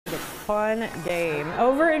fun game.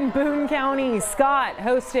 Over in Boone County, Scott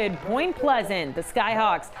hosted Point Pleasant. The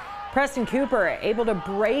Skyhawks, Preston Cooper, able to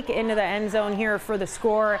break into the end zone here for the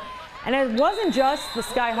score. And it wasn't just the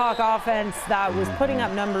Skyhawk offense that was putting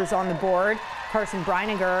up numbers on the board. Carson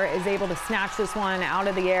Brinegar is able to snatch this one out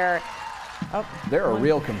of the air. Oh, they're a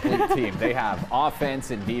real complete team. They have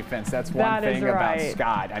offense and defense. That's one thing about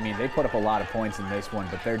Scott. I mean, they put up a lot of points in this one,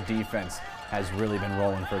 but their defense has really been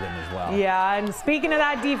rolling for them as well. Yeah, and speaking of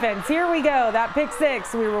that defense, here we go. That pick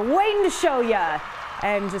six, we were waiting to show you.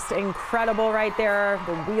 And just incredible right there,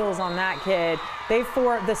 the wheels on that kid. The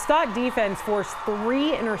Scott defense forced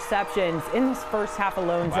 3 interceptions in this first half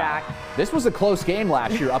alone, Zach. This was a close game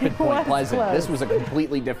last year up in Point Pleasant. Close. This was a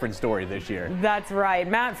completely different story this year. That's right.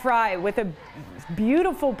 Matt Fry with a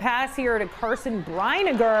beautiful pass here to Carson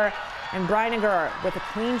Brinegar. And Brinegar with a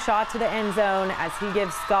clean shot to the end zone as he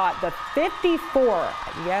gives Scott the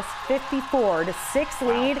 54-6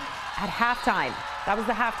 lead at halftime. That was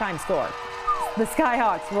the halftime score. The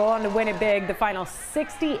Skyhawks roll on to win it big, the final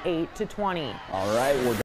 68-20. All right.